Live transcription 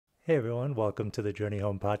Hey everyone, welcome to the Journey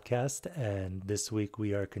Home podcast. And this week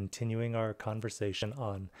we are continuing our conversation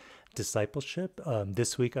on discipleship.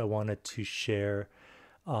 This week I wanted to share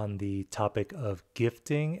on the topic of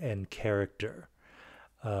gifting and character.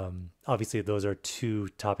 Obviously, those are two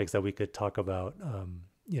topics that we could talk about,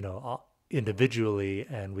 individually,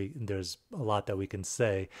 and there's a lot that we can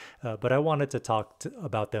say. But I wanted to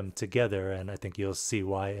about them together, and I think you'll see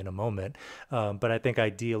why in a moment. But I think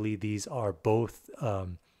ideally these are both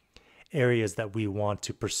areas that we want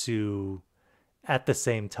to pursue at the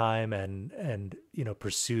same time and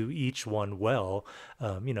pursue each one well,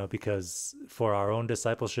 because for our own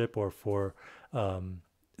discipleship or for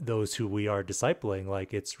those who we are discipling,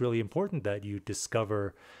 like it's really important that you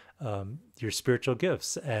discover your spiritual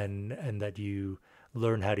gifts and that you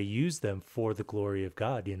learn how to use them for the glory of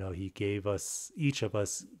God. He gave us, each of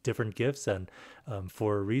us, different gifts, and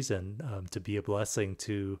for a reason, to be a blessing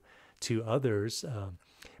to others.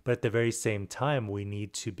 But at the very same time, we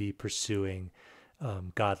need to be pursuing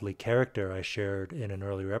godly character. I shared in an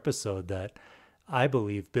earlier episode that I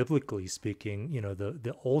believe, biblically speaking,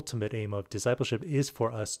 the ultimate aim of discipleship is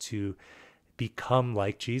for us to become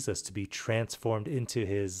like Jesus, to be transformed into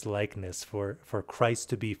his likeness, for Christ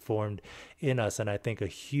to be formed in us. And I think a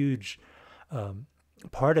huge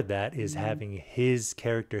part of that is having his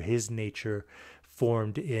character, his nature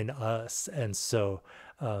formed in us. And so,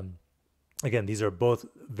 again, these are both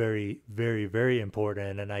very, very, very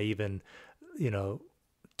important. And I even,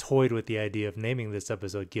 toyed with the idea of naming this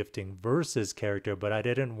episode Gifting versus Character, but I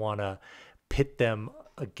didn't want to pit them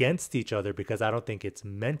against each other because I don't think it's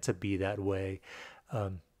meant to be that way.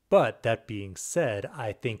 But that being said,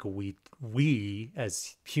 I think we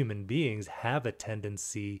as human beings have a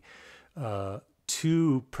tendency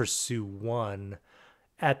to pursue one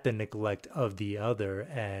at the neglect of the other.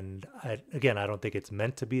 And I don't think it's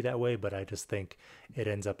meant to be that way, but I just think it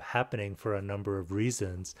ends up happening for a number of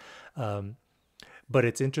reasons. But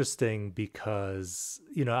it's interesting because,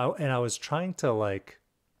 I was trying to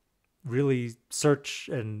really search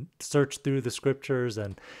through the scriptures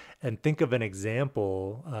and think of an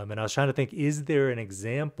example. And I was trying to think, is there an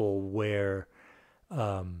example where,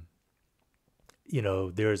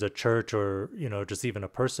 there's a church or, just even a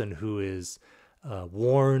person who is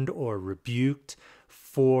warned or rebuked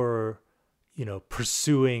for,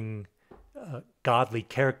 pursuing godly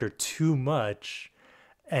character too much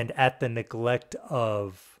and at the neglect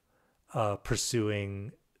of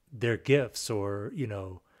pursuing their gifts or,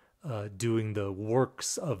 doing the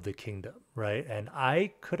works of the kingdom, right? And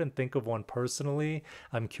I couldn't think of one personally.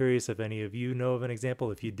 I'm curious if any of you know of an example.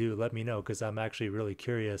 If you do, let me know, because I'm actually really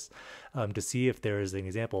curious to see if there is an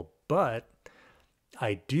example. But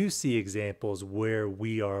I do see examples where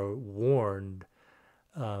we are warned,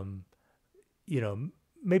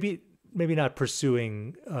 maybe not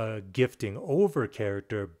pursuing gifting over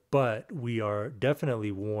character, but we are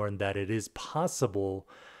definitely warned that it is possible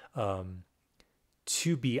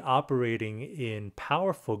to be operating in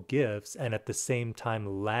powerful gifts and at the same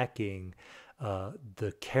time lacking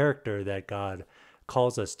the character that God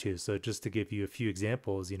calls us to. So just to give you a few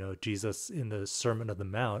examples, Jesus in the Sermon on the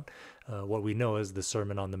Mount, what we know is the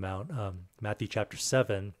Sermon on the Mount, Matthew chapter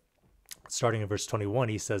 7, starting in verse 21,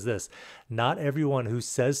 he says this: "Not everyone who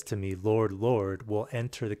says to me, 'Lord, Lord,' will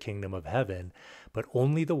enter the kingdom of heaven, but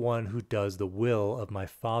only the one who does the will of my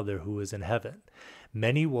Father who is in heaven.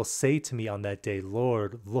 Many will say to me on that day,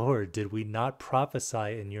 'Lord, Lord, did we not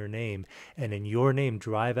prophesy in your name, and in your name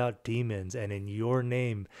drive out demons, and in your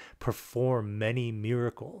name perform many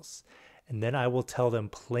miracles?' And then I will tell them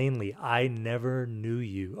plainly, 'I never knew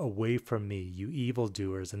you. Away from me, you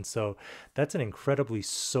evildoers.'" And so that's an incredibly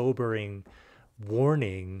sobering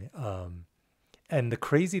warning. And the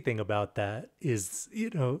crazy thing about that is,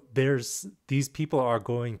 these people are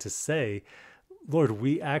going to say, "Lord,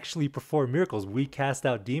 we actually perform miracles. We cast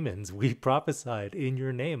out demons. We prophesied in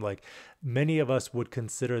your name." Like, many of us would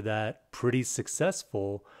consider that pretty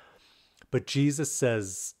successful. But Jesus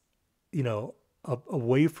says,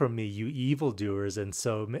 "Away from me, you evildoers." And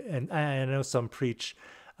so, and I know some preach,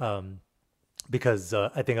 because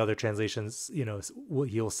I think other translations,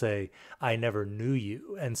 he'll say, "I never knew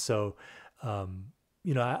you." And so, I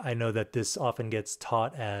know that this often gets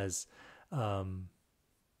taught as, as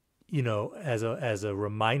a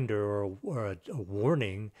reminder or a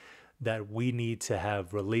warning that we need to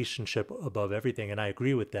have relationship above everything. And I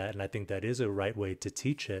agree with that. And I think that is a right way to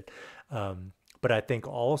teach it. But I think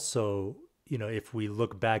also, if we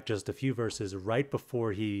look back just a few verses right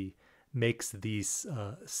before he makes these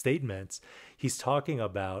statements, he's talking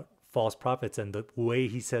about false prophets, and the way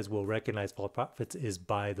he says we'll recognize false prophets is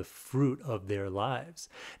by the fruit of their lives.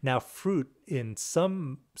 Now, fruit in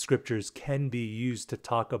some scriptures can be used to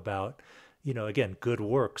talk about, again, good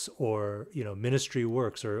works, or, ministry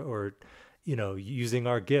works, or using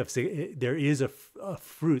our gifts. There is a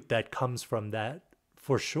fruit that comes from that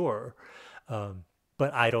for sure.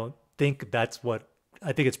 But I don't think I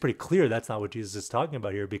think it's pretty clear that's not what Jesus is talking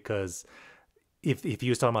about here, because if he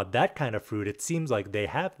was talking about that kind of fruit, it seems like they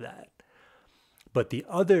have that. But the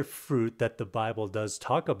other fruit that the Bible does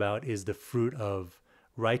talk about is the fruit of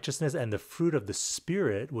righteousness and the fruit of the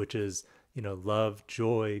Spirit, which is, love,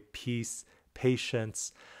 joy, peace,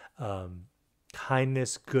 patience,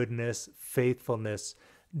 kindness, goodness, faithfulness,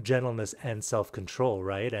 gentleness, and self-control,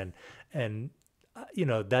 right? And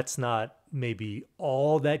that's not maybe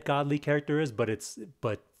all that godly character is,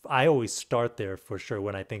 but I always start there for sure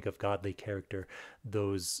when I think of godly character,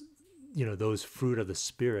 those fruit of the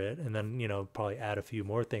Spirit, and then probably add a few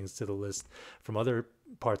more things to the list from other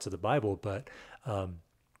parts of the Bible, but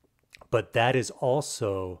that is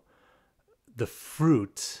also the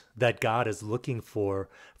fruit that God is looking for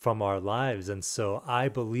from our lives. And so I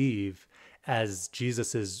believe, as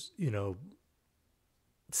Jesus is,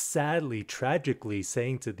 sadly, tragically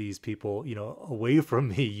saying to these people, away from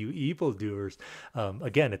me, you evildoers.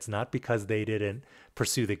 Again, it's not because they didn't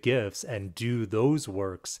pursue the gifts and do those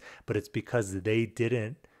works, but it's because they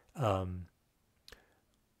didn't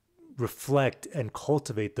reflect and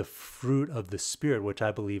cultivate the fruit of the Spirit, which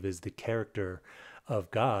I believe is the character of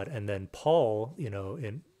God. And then Paul,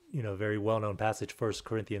 in a very well-known passage, 1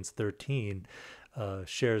 Corinthians 13,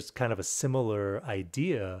 shares kind of a similar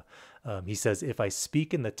idea. He says, if I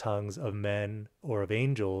speak in the tongues of men or of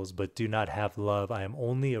angels, but do not have love, I am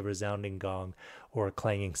only a resounding gong or a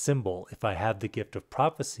clanging cymbal. If I have the gift of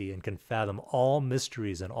prophecy and can fathom all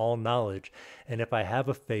mysteries and all knowledge, and if I have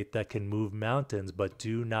a faith that can move mountains, but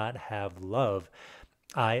do not have love,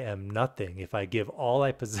 I am nothing. If I give all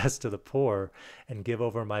I possess to the poor and give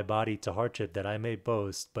over my body to hardship that I may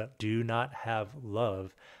boast, but do not have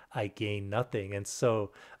love, I gain nothing. And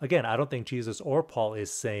so, again, I don't think Jesus or Paul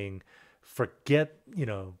is saying, forget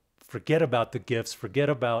about the gifts, forget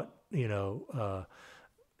about,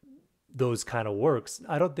 those kind of works.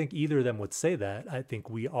 I don't think either of them would say that. I think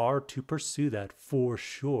we are to pursue that for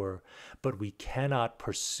sure, but we cannot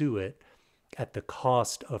pursue it at the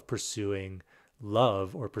cost of pursuing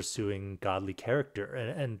love or pursuing godly character.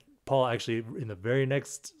 And Paul actually, in the very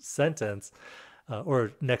next sentence,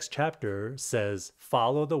 or next chapter, says,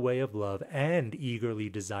 follow the way of love and eagerly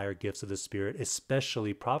desire gifts of the Spirit,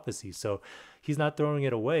 especially prophecy. So he's not throwing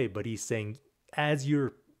it away, but he's saying, as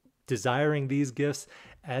you're desiring these gifts,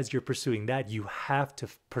 as you're pursuing that, you have to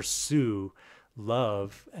pursue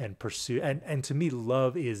love and to me,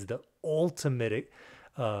 love is the ultimate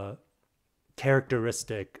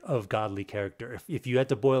characteristic of godly character. If you had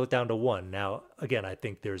to boil it down to one. Now, again, I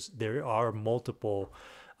think there are multiple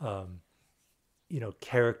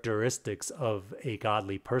characteristics of a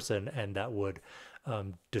godly person, and that would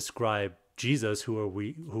describe Jesus, who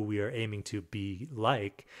we are aiming to be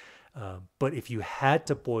like. But if you had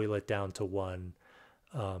to boil it down to one,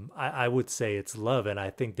 I would say it's love. And I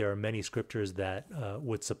think there are many scriptures that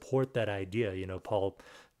would support that idea. Paul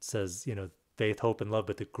says, faith, hope, and love,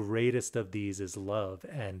 but the greatest of these is love.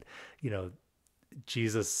 And,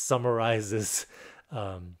 Jesus summarizes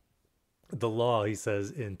the law, he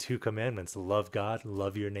says, in 2 commandments: love God,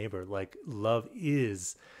 love your neighbor. Like, love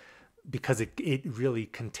is, because it really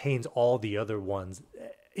contains all the other ones,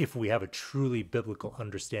 if we have a truly biblical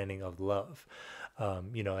understanding of love.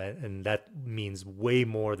 And that means way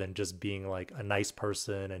more than just being like a nice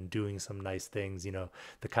person and doing some nice things.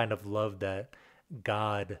 The kind of love that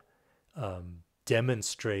God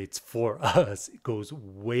demonstrates for us goes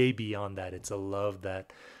way beyond that. It's a love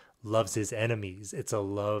that loves his enemies. It's a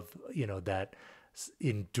love, that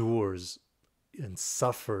endures and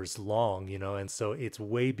suffers long, and so it's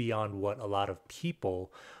way beyond what a lot of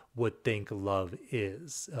people would think love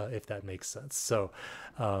is, if that makes sense. So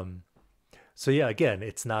yeah, again,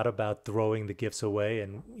 it's not about throwing the gifts away,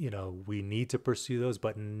 and, we need to pursue those,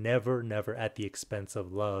 but never at the expense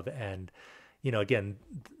of love. And, again,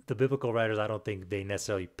 the biblical writers, I don't think they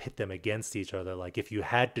necessarily pit them against each other. Like, if you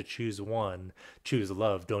had to choose one, choose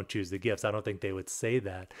love, don't choose the gifts. I don't think they would say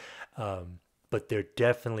that. But there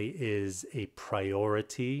definitely is a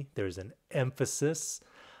priority. There's an emphasis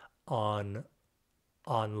on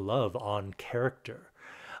love, on character.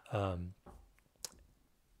 And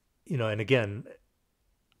again,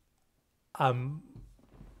 I'm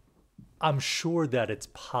sure that it's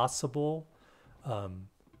possible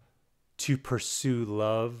to pursue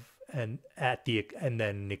love and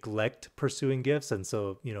then neglect pursuing gifts. And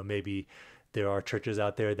so, maybe there are churches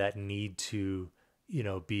out there that need to,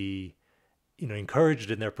 be,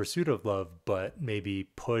 encouraged in their pursuit of love, but maybe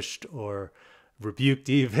pushed or rebuked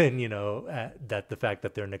even, that the fact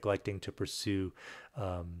that they're neglecting to pursue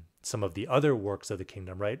some of the other works of the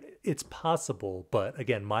kingdom, right? It's possible, but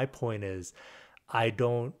again, my point is,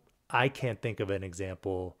 I can't think of an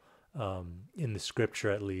example in the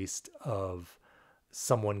scripture, at least, of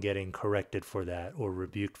someone getting corrected for that or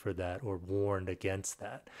rebuked for that or warned against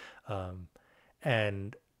that.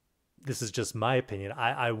 And this is just my opinion.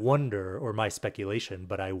 I wonder, or my speculation,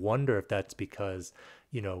 but I wonder if that's because,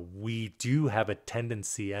 we do have a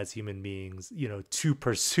tendency as human beings, to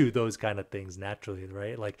pursue those kind of things naturally,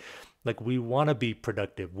 right? Like we want to be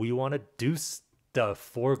productive. We want to do stuff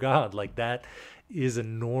for God. Like that is a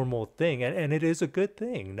normal thing. And it is a good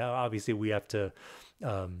thing. Now, obviously we have to,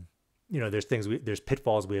 there's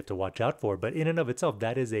pitfalls we have to watch out for, but in and of itself,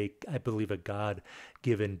 that is I believe, a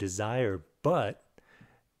God-given desire. But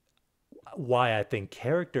why I think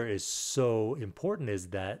character is so important is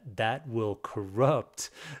that will corrupt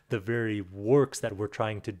the very works that we're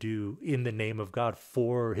trying to do in the name of God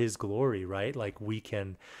for his glory, right? Like we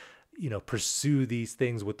can, pursue these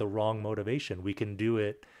things with the wrong motivation. We can do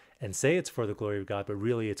it and say it's for the glory of God, but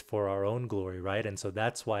really it's for our own glory, right? And so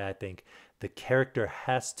that's why I think the character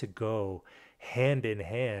has to go hand in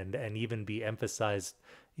hand and even be emphasized,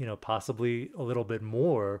 possibly a little bit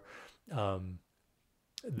more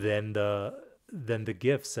than the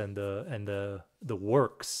gifts and the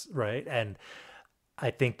works, right? And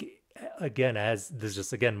I think, again, as this is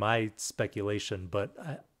just again my speculation,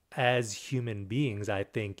 but as human beings, I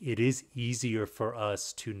think it is easier for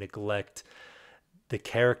us to neglect the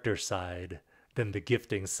character side than the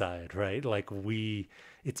gifting side, right? Like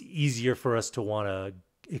it's easier for us to want to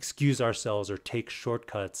excuse ourselves or take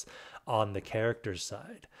shortcuts on the character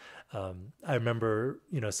side. I remember,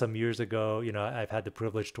 some years ago, I've had the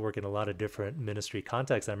privilege to work in a lot of different ministry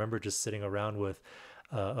contexts. I remember just sitting around with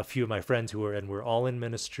a few of my friends we're all in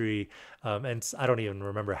ministry. And I don't even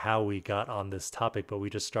remember how we got on this topic, but we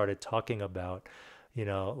just started talking about,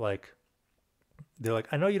 like, they're like,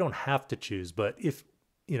 I know you don't have to choose, but if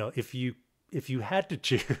you had to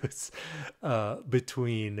choose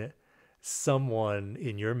between someone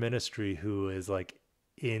in your ministry who is like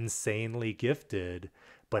insanely gifted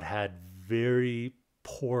but had very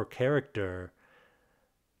poor character,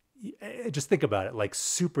 just think about it, like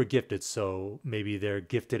super gifted. So maybe they're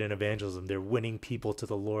gifted in evangelism, they're winning people to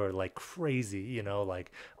the Lord like crazy,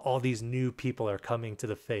 like all these new people are coming to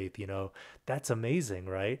the faith, that's amazing,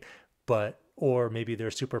 right? But or maybe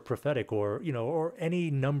they're super prophetic, or or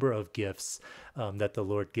any number of gifts that the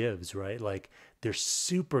Lord gives, right? Like they're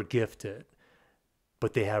super gifted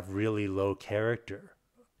but they have really low character.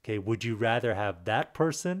 Okay, would you rather have that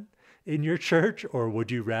person in your church, or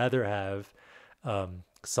would you rather have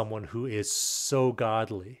someone who is so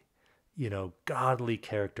godly, godly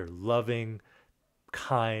character, loving,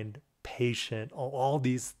 kind, patient, all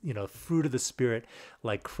these, fruit of the Spirit,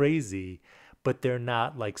 like crazy, but they're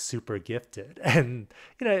not like super gifted? And,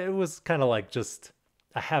 it was kind of like just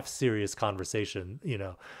a half serious conversation,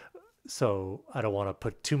 so I don't want to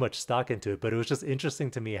put too much stock into it, but it was just interesting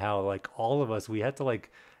to me how like all of us, we had to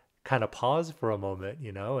like kind of pause for a moment,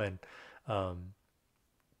 um,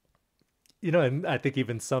 and I think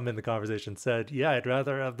even some in the conversation said, yeah, I'd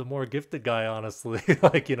rather have the more gifted guy, honestly.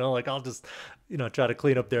 Like, like I'll just, try to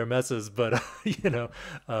clean up their messes, but,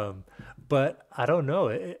 but I don't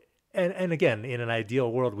know. And again, in an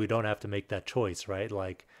ideal world, we don't have to make that choice, right?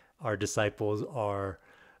 Like our disciples are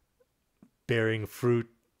bearing fruit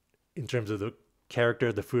in terms of the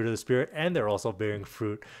character, the fruit of the Spirit, and they're also bearing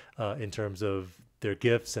fruit in terms of their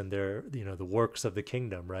gifts and their, the works of the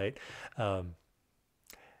kingdom, right?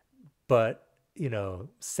 But,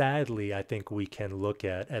 sadly, I think we can look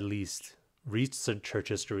at least recent church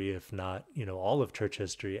history, if not, all of church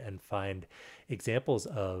history, and find examples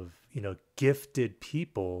of, gifted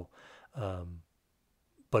people,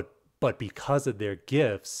 but because of their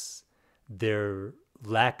gifts, their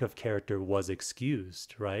lack of character was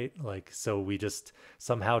excused, right? Like, so we just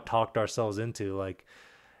somehow talked ourselves into like,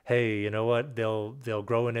 hey, you know what, they'll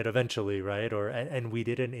grow in it eventually, right? Or and we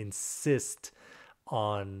didn't insist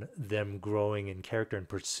on them growing in character and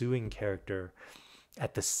pursuing character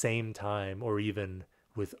at the same time, or even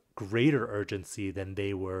with greater urgency than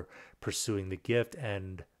they were pursuing the gift.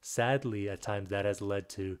 And sadly, at times that has led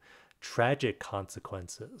to tragic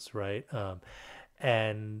consequences, right?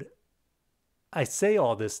 And I say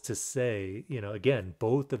all this to say, again,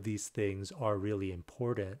 both of these things are really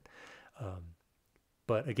important.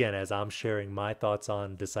 But again, as I'm sharing my thoughts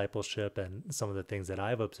on discipleship and some of the things that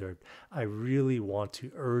I've observed, I really want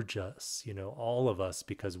to urge us, all of us,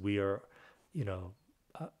 because we are, you know,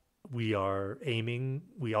 uh, we are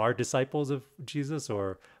disciples of Jesus,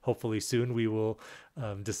 or hopefully soon we will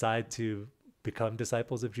decide to become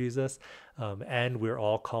disciples of Jesus. And we're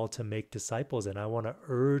all called to make disciples. And I want to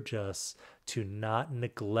urge us to not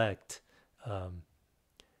neglect um,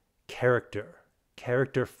 character,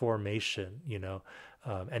 character formation,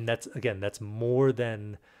 and that's, again, that's more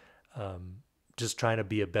than um, just trying to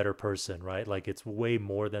be a better person, right? Like, it's way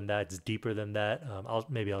more than that. It's deeper than that.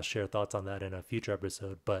 I'll share thoughts on that in a future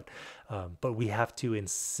episode, but we have to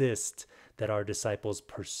insist that our disciples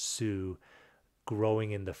pursue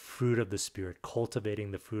growing in the fruit of the Spirit, cultivating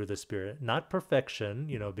the fruit of the Spirit, not perfection,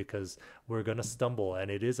 because we're going to stumble, and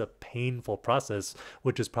it is a painful process,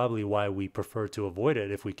 which is probably why we prefer to avoid it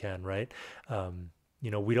if we can, right?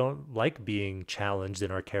 We don't like being challenged in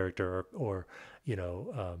our character, or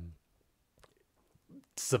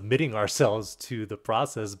submitting ourselves to the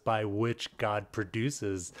process by which God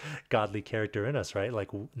produces godly character in us, right? Like,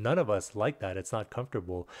 none of us like that. It's not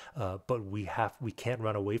comfortable, but we can't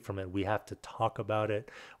run away from it. We have to talk about it.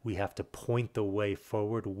 We have to point the way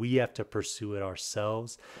forward. We have to pursue it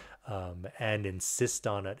ourselves, and insist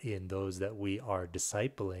on it in those that we are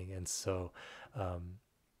discipling. And so,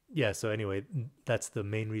 so anyway, that's the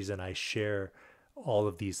main reason I share all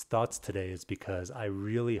of these thoughts today, is because I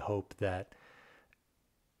really hope that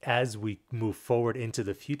as we move forward into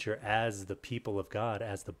the future as the people of God,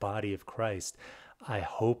 as the body of Christ, I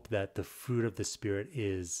hope that the fruit of the Spirit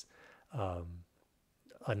is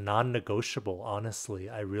a non-negotiable. Honestly,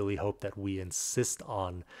 I really hope that we insist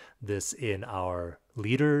on this in our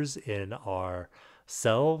leaders, in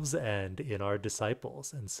ourselves, and in our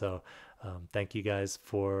disciples. And so thank you guys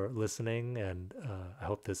for listening, and I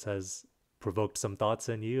hope this has provoked some thoughts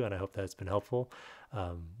in you, and I hope that's been helpful.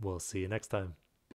 We'll see you next time.